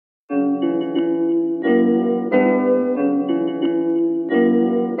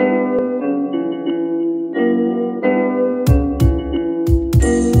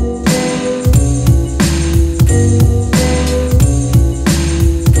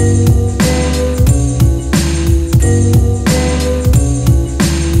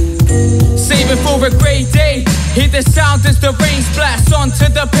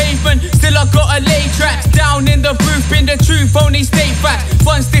only state facts.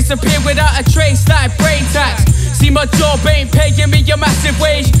 Funds disappear without a trace like brain tax. See my job ain't paying me a massive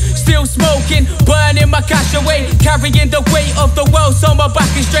wage. Still smoking, burning my cash away. Carrying the weight of the world so my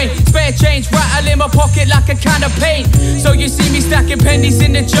back is strained. Spare change rattle in my pocket like a can of paint. So you see me stacking pennies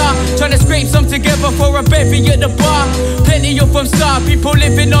in the jar, trying to scrape some together for a bevy at the bar. Plenty of them starved, people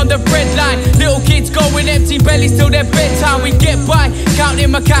living on the breadline. Little kids going empty bellies till their bedtime. We get by,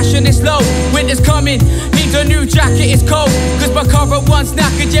 counting my cash and it's low. Winter's coming, need a new jacket, it's cold. Cause my current one's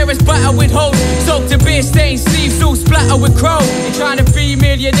knackered, yeah it's battered with holes. Soaked in beer stains, sleeves all splattered with crow. They're trying to be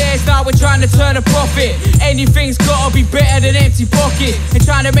millionaires, now we're trying to turn a profit. Anything's gotta be better than empty pockets. They're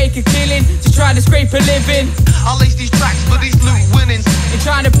trying to make a killing, just trying to scrape a living. I lace these tracks for these loot winnings. They're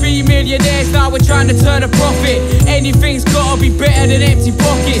trying to be millionaires, now we're trying to turn a profit. Anything's gotta be better than empty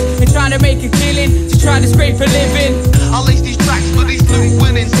pockets. They're trying to make a killing, just trying to scrape a living. I lace these tracks for these loot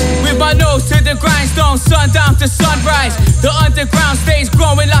winnings. With my nose to the grindstone, sundown to sunrise. The underground stays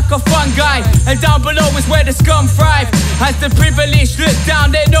growing like a fungi, and down below is where the scum thrive. As the privileged look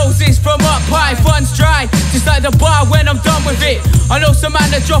down their noses from up high. Funds dry, just like the bar when I'm done with it. I know some man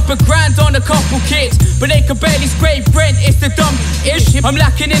that drop $1,000 on a couple kicks, but they can barely scrape rent, it's the dumb ish. I'm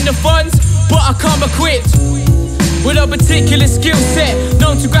lacking in the funds, but I come equipped with a particular skill set,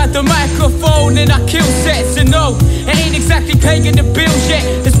 known to grab the microphone and I kill sets. And no, it ain't exactly paying the bills yet.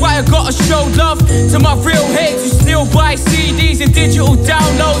 That's why I gotta show love to my real heads who still buy CDs and digital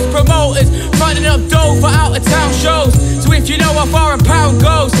downloads. Promoters running up dough for out of town shows. So if you know how far a pound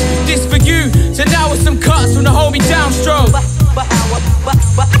goes, this for you. So now with some cuts from the homie Downstroke. But how would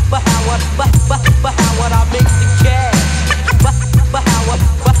I make the cash? But how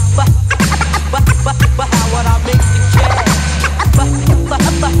would I make the cash? But how would I make the cash?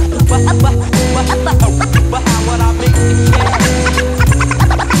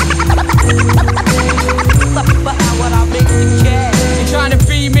 But how would I make the cash? They're trying to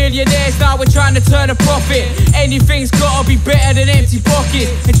be millionaires, now we're trying to turn a profit. Anything's gotta be better than empty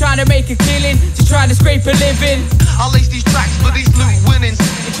pockets. They're trying to make a killing, just trying to scrape a living. I lace these tracks for these loot winnings.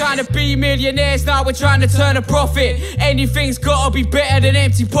 They're trying to be millionaires, now we're trying to turn a profit. Anything's gotta be better than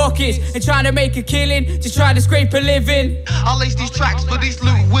empty pockets. They're trying to make a killing, just trying to scrape a living. I lace these tracks for these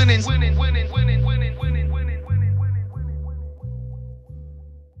loot winnings.